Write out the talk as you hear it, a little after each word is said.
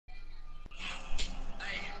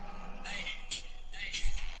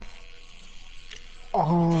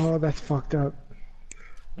Oh, that's fucked up.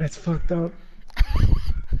 That's fucked up.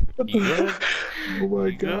 What You the? good? Oh my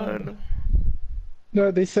You god. good? No,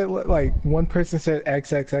 they said like one person said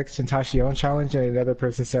XXX Tentacion challenge and another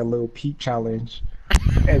person said Lil Peep challenge.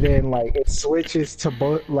 And then like it switches to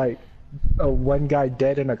both like one guy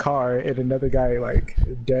dead in a car and another guy like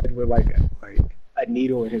dead with like a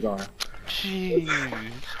needle in his arm. Jeez,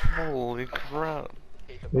 holy crap.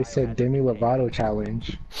 They said Demi Lovato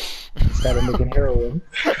challenge instead of making heroin.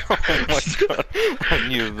 Oh my god, I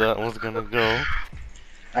knew that was gonna go.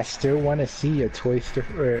 I still want to see a Toy Story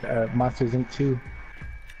or Monsters Inc. 2.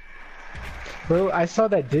 Bro, I saw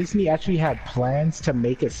that Disney actually had plans to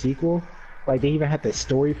make a sequel. Like they even had the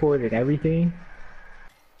story for it and everything.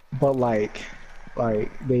 But like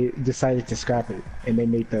they decided to scrap it and they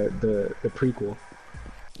made the prequel.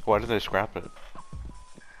 Why did they scrap it?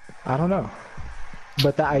 I don't know.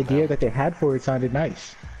 But the idea Damn. that they had for it sounded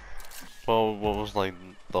nice. Well, what was like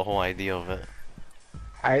the whole idea of it?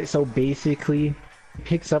 So basically it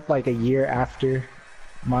picks up like a year after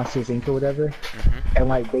Monsters Inc. or whatever. And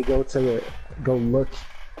like they go look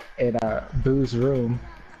in Boo's room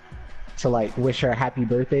to like wish her a happy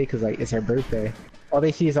birthday because like it's her birthday. All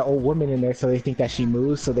they see is an old woman in there, so they think that she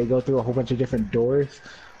moves. So they go through a whole bunch of different doors,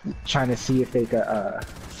 trying to see if they could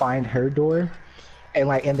find her door. And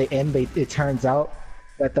like in the end, it turns out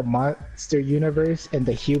that the monster universe and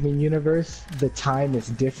the human universe, the time is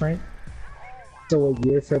different. So a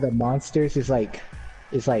year for the monsters is like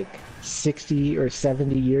 60 or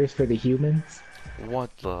 70 years for the humans.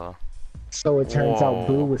 What the? So it turns out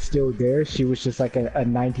Boo Whoa. was still there. She was just like a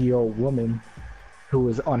 90-year-old woman who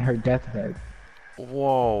was on her deathbed.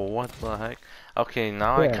 Whoa, what the heck? Okay,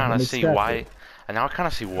 now I Yeah, kind and of they see scrapped why. it. And now I kind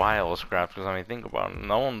of see why it was scrapped. Because I mean, think about it.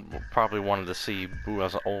 No one probably wanted to see Boo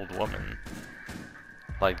as an old woman,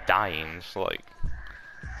 like dying. So like,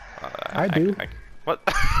 I do. what?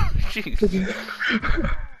 Jeez,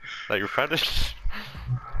 that your fetish?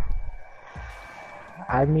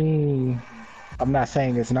 I mean, I'm not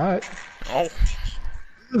saying it's not. Oh,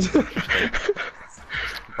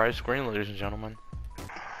 bright screen, ladies and gentlemen.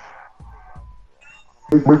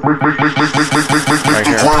 Make Right the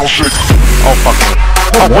here. ground shake. Oh fuck me.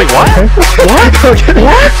 Oh wait, what? Okay.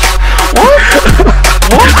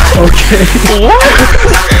 Okay.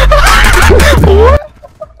 What?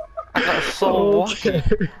 I got so lucky. Okay.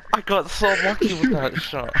 I got so lucky with that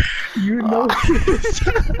shot. You know this.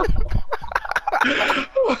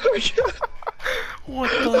 Oh my god. What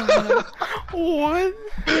the heck? What?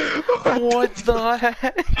 What the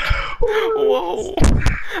heck? Whoa.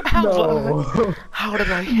 No. How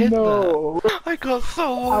did I hit No. that? I got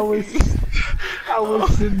so I lucky.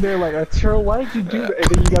 was sitting there like, Arturo, why'd you do that? And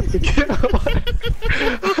then you got the kill.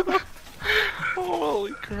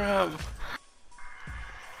 Holy crap.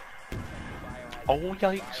 Oh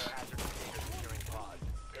yikes.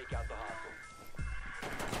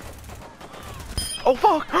 Oh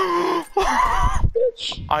fuck!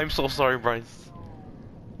 I'm so sorry, Bryce.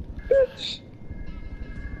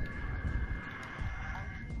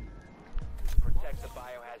 Protect the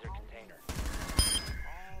biohazard container.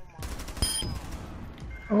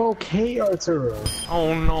 Okay, Arturo.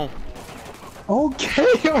 Oh no.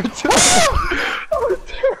 Okay, Arturo.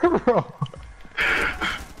 Arturo.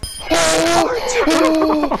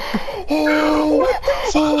 Arturo.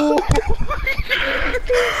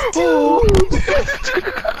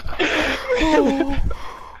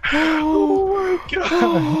 Oh my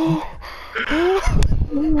god.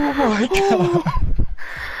 Oh my god.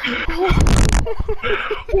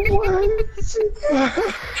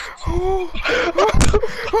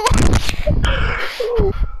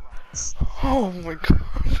 Oh my god.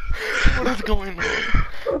 What is going on?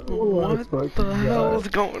 What the hell is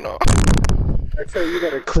going on? I tell you, you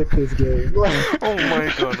gotta clip this game. Oh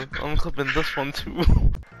my god. I'm clipping this one too.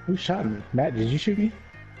 Who shot me? Matt, did you shoot me?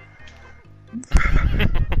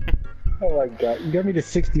 Oh my god, you got me to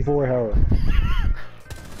 64 health.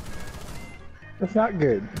 That's not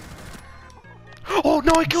good. Oh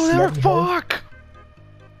no, I killed Eric! Fuck!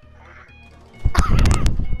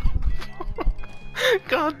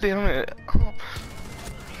 God damn it.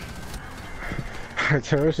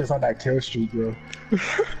 Arturo's just on that kill streak, bro.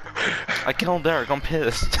 I killed Derek, I'm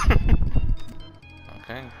pissed.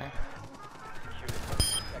 Okay.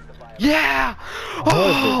 Yeah!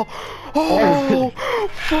 Oh! Oh!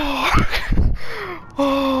 Fuck!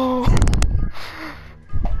 Oh!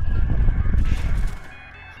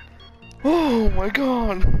 Oh my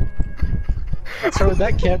god! So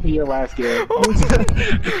that can't be your last game.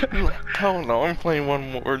 Hell no, I'm playing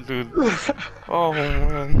one more, dude. Oh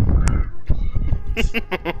man.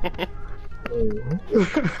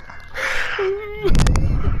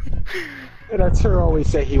 And Arturo always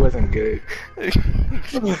said he wasn't good.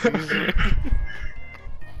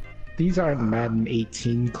 These aren't Madden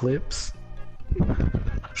 18 clips.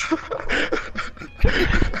 Fuck,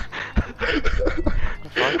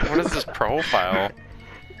 what is this profile?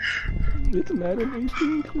 It's Madden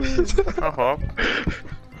 18 clips. Uh-huh.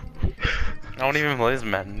 I don't even play as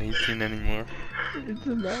Madden 18 anymore. It's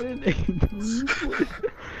a Madden 18 clips.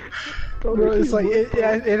 Bro, it's like,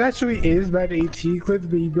 it actually is Madden 18 clips,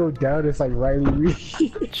 but you go down, it's like Riley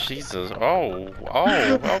Reid. Jesus. Oh,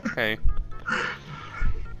 okay.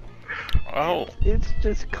 Oh. It's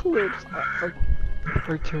just clips.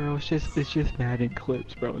 Arturo, it's just Madden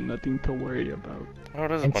clips, bro. Nothing to worry about. Oh,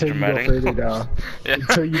 there's a bunch Until of you go Madden. further down. Yeah.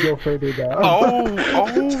 Until you go further down.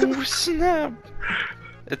 Oh, snap.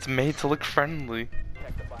 It's made to look friendly.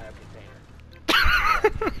 Check the bio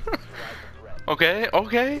container. Okay.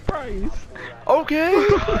 Bryce. Okay.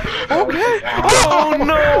 Oh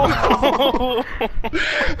no!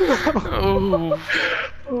 Oh.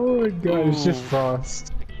 Oh my god, it's just Ooh. Frost.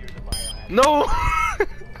 Secure the biohazard. No!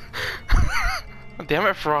 Damn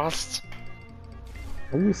it, Frost.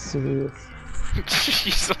 Are you serious?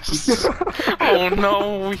 Jesus. Oh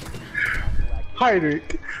no.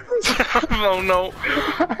 Heinrich! Oh no.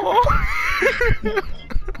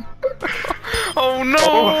 Oh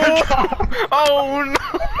no! Oh no!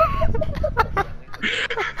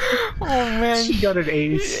 Oh man! She got an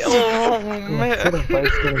ace. Oh Instead of man!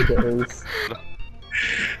 Bryce getting the ace.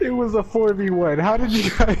 It was a 4v1. How did you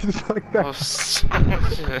guys fuck Oh that?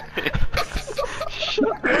 shit!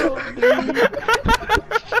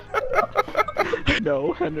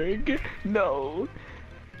 No, Henrik. No.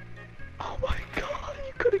 Oh my god,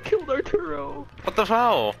 you could have killed Arturo. What the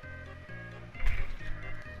foul?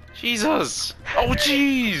 Jesus! Oh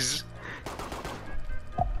jeez!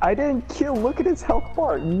 I didn't kill. Look at his health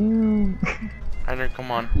bar. You. Heinrich,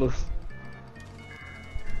 come on. Listen.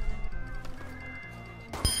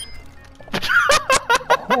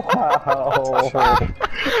 Wow.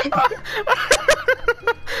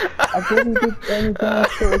 I didn't do anything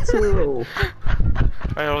else to Arturo.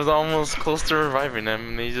 I was almost close to reviving him,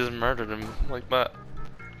 and he just murdered him like that.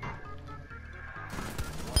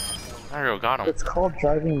 Mario got him. It's called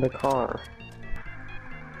driving the car.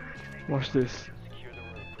 Watch this.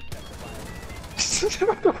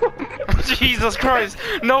 Secure the room. Protect the bio. Jesus Christ!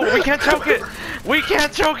 No, we can't choke it! We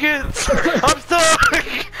can't choke it! I'm stuck!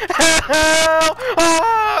 Help!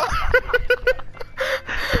 Ah!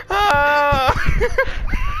 Ah!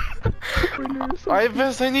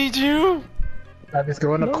 Ibis, I need you! I just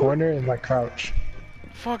go in a corner and like crouch.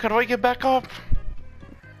 Fuck, how do I get back up?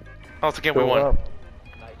 Oh, it's okay, we Go won. up.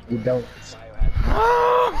 You don't.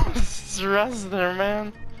 Ah! Stress there,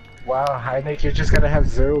 man. Wow, Heinrich, you're just gonna have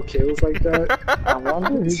 0 kills like that? I wonder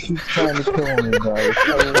who keeps trying to kill me, guys.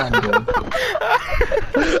 I wonder.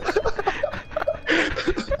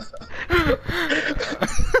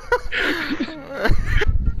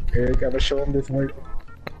 Eric, I'm gonna show him this work.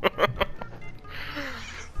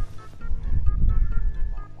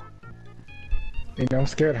 You know, I'm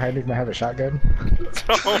scared Heinrich might have a shotgun.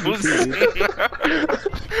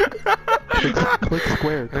 Click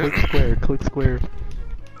square, click square, click square.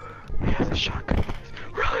 He has a shotgun.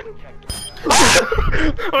 Run!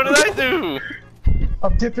 What did I do?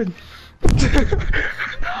 I'm dipping.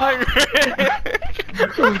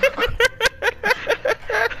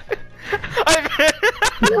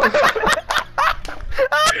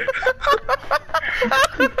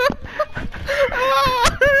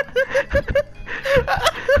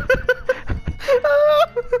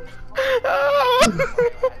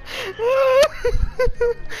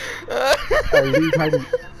 Leave Heinrich.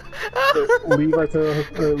 Leave Arturo.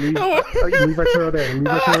 Leave Arturo there. Leave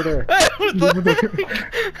Arturo there. Leave him there.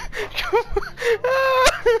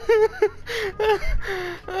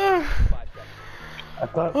 I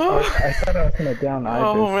thought I was gonna down Ibis.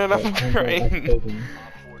 Oh man, I'm crying.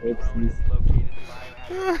 Oopsies. Located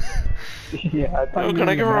the biohazard. Yeah, I thought Oh, you can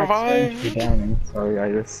I were get max revived? range to down me. Sorry, I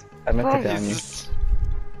meant to down you. Jesus.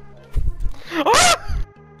 Ah!